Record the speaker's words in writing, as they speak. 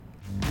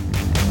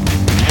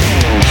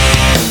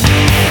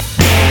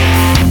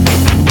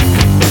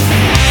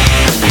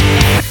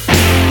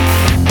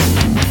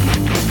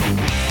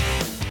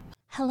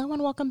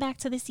welcome back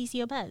to the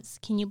CCO Buzz.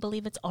 Can you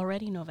believe it's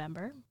already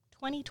November?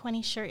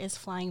 2020 sure is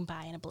flying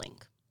by in a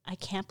blink. I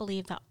can't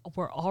believe that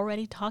we're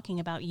already talking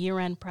about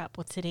year-end prep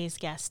with today's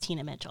guest,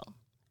 Tina Mitchell.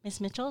 Ms.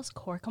 Mitchell is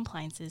Core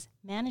Compliance's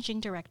Managing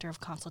Director of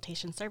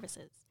Consultation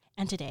Services.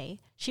 And today,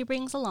 she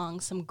brings along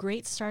some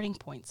great starting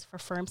points for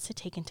firms to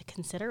take into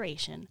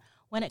consideration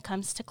when it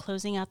comes to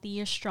closing out the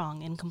year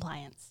strong in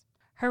compliance.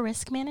 Her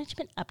risk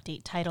management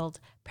update titled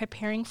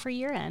Preparing for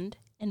Year-End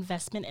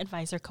Investment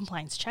Advisor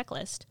Compliance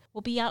Checklist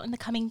will be out in the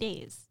coming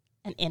days.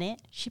 And in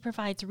it, she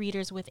provides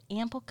readers with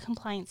ample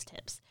compliance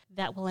tips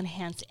that will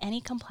enhance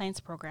any compliance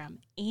program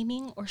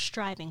aiming or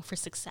striving for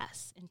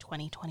success in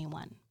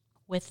 2021.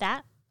 With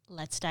that,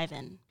 let's dive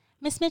in.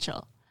 Ms.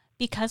 Mitchell,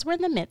 because we're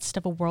in the midst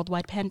of a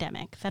worldwide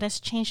pandemic that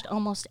has changed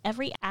almost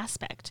every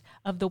aspect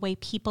of the way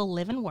people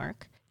live and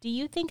work, do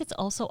you think it's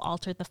also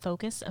altered the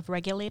focus of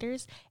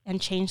regulators and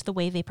changed the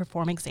way they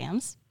perform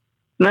exams?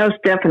 Most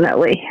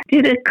definitely.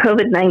 Due to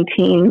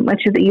COVID-19,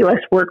 much of the U.S.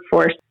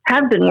 workforce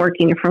have been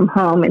working from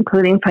home,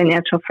 including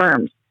financial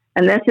firms.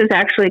 And this has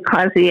actually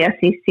caused the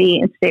SEC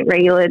and state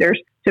regulators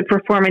to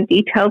perform a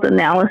detailed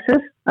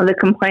analysis of the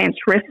compliance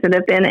risks that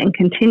have been and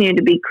continue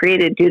to be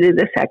created due to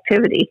this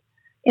activity.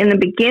 In the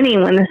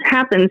beginning, when this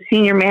happened,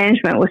 senior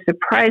management was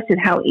surprised at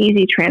how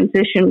easy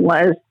transition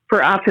was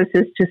for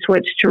offices to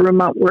switch to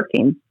remote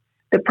working.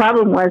 The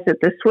problem was that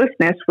the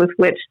swiftness with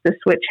which the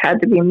switch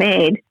had to be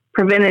made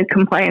prevented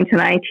compliance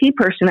and IT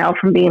personnel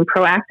from being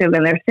proactive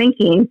in their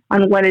thinking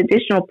on what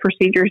additional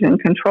procedures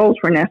and controls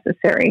were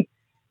necessary.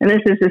 And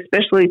this is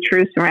especially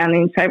true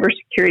surrounding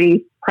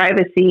cybersecurity,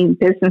 privacy,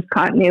 business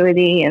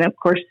continuity, and of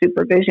course,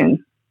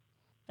 supervision.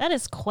 That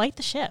is quite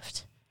the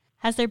shift.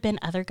 Has there been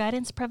other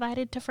guidance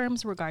provided to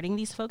firms regarding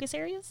these focus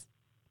areas?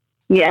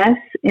 Yes.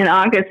 In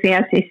August, the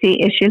SEC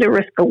issued a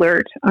risk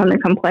alert on the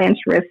compliance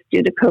risks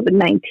due to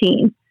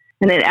COVID-19,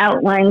 and it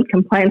outlined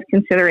compliance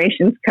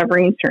considerations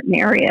covering certain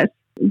areas.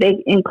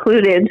 They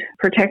included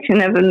protection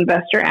of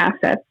investor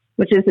assets,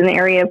 which is an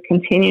area of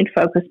continued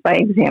focus by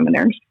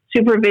examiners,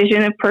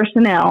 supervision of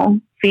personnel,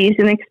 fees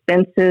and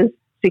expenses,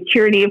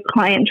 security of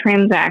client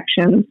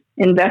transactions,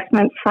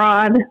 investment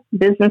fraud,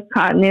 business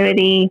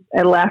continuity,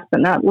 and last but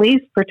not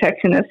least,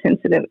 protection of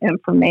sensitive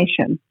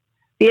information.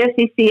 The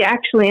SEC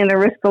actually in the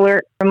risk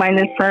alert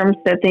reminded firms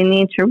that they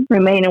need to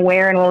remain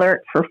aware and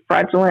alert for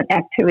fraudulent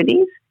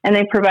activities, and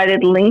they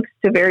provided links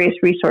to various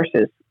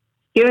resources.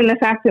 Given the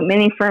fact that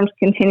many firms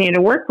continue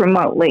to work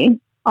remotely,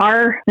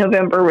 our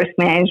November risk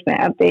management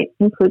update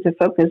includes a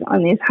focus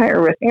on these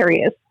higher risk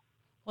areas.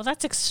 Well,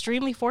 that's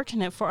extremely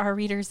fortunate for our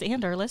readers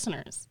and our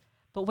listeners.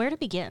 But where to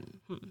begin?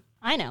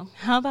 I know.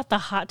 How about the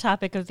hot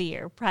topic of the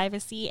year,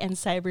 privacy and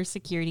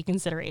cybersecurity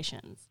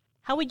considerations?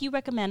 How would you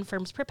recommend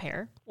firms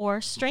prepare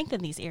or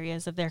strengthen these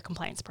areas of their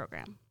compliance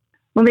program?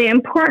 Well, the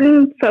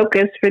important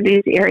focus for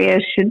these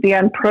areas should be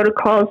on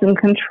protocols and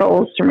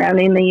controls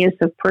surrounding the use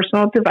of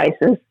personal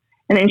devices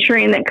and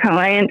ensuring that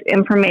client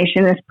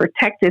information is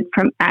protected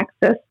from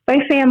access by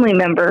family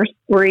members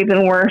or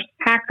even worse,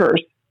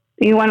 hackers.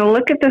 You want to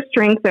look at the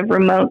strength of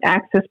remote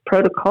access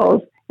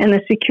protocols and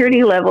the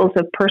security levels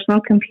of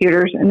personal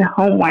computers and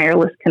home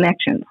wireless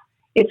connections.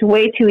 It's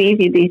way too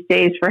easy these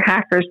days for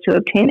hackers to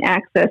obtain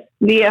access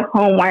via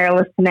home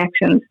wireless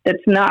connections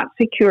that's not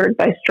secured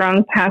by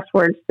strong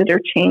passwords that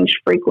are changed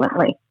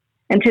frequently.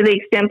 And to the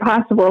extent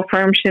possible,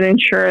 firms should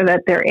ensure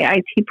that their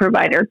IT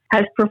provider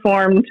has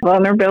performed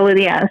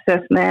vulnerability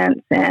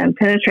assessments and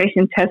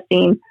penetration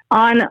testing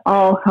on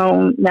all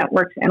home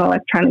networks and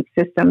electronic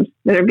systems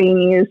that are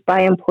being used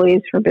by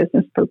employees for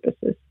business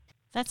purposes.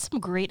 That's some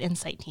great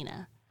insight,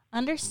 Tina.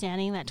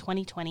 Understanding that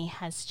 2020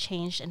 has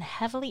changed and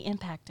heavily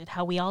impacted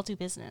how we all do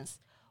business,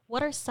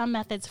 what are some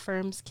methods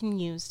firms can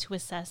use to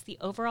assess the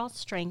overall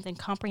strength and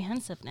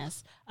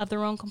comprehensiveness of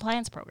their own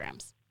compliance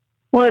programs?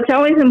 Well, it's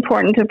always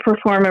important to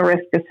perform a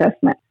risk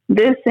assessment.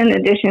 This, in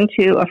addition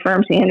to a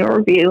firm's annual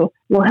review,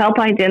 will help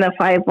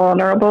identify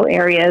vulnerable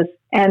areas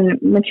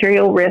and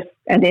material risks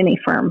at any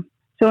firm.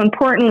 So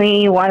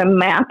importantly, you want to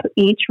map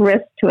each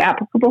risk to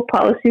applicable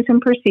policies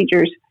and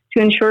procedures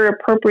to ensure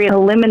appropriate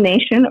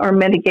elimination or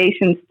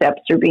mitigation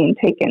steps are being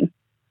taken.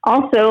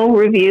 Also,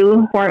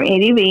 review Form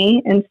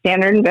ADV and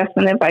Standard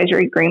Investment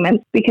Advisory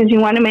Agreements because you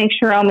want to make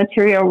sure all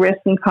material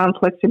risks and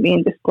conflicts are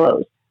being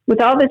disclosed. With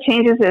all the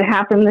changes that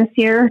happened this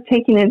year,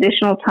 taking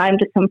additional time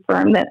to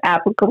confirm that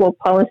applicable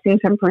policies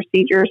and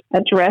procedures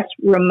address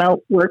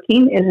remote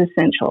working is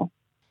essential.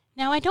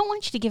 Now, I don't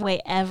want you to give away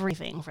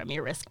everything from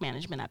your risk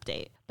management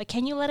update, but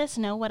can you let us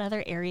know what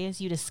other areas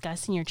you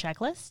discuss in your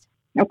checklist?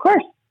 Of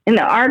course. In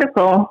the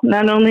article,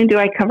 not only do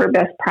I cover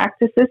best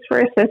practices for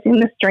assessing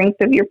the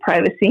strength of your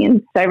privacy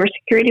and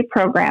cybersecurity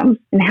programs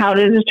and how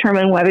to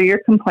determine whether your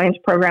compliance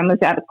program is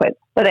adequate,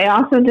 but I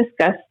also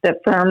discuss that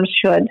firms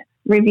should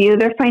review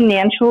their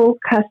financial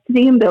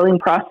custody and billing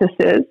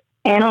processes,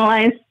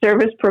 analyze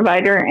service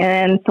provider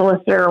and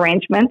solicitor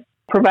arrangements,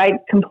 provide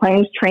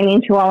compliance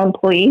training to all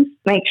employees,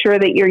 make sure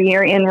that your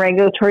year-end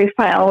regulatory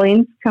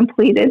filing is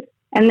completed,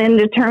 and then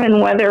determine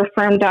whether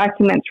firm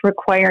documents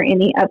require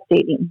any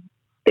updating.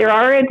 There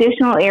are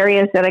additional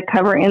areas that I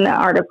cover in the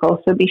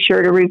article, so be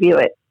sure to review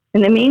it.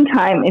 In the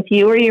meantime, if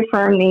you or your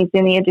firm needs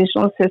any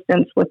additional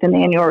assistance with an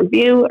annual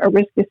review, a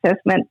risk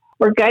assessment,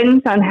 or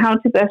guidance on how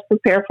to best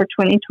prepare for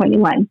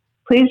 2021,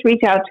 please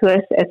reach out to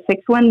us at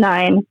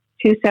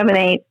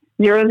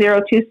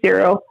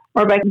 619-278-0020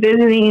 or by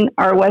visiting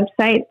our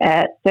website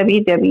at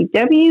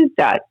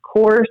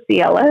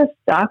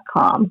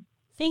www.corecls.com.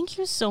 Thank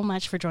you so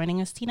much for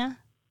joining us, Tina.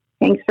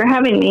 Thanks for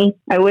having me.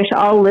 I wish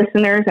all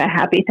listeners a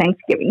happy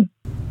Thanksgiving.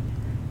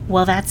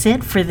 Well, that's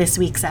it for this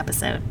week's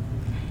episode.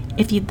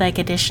 If you'd like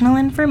additional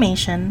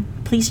information,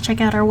 please check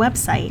out our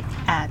website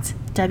at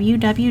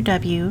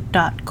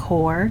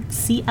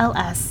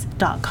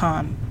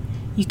www.corecls.com.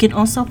 You can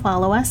also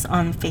follow us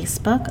on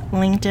Facebook,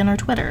 LinkedIn, or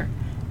Twitter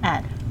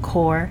at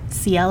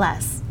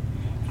CoreCLS.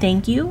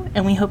 Thank you,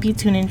 and we hope you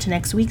tune in to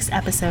next week's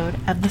episode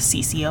of the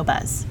CCO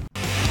Buzz.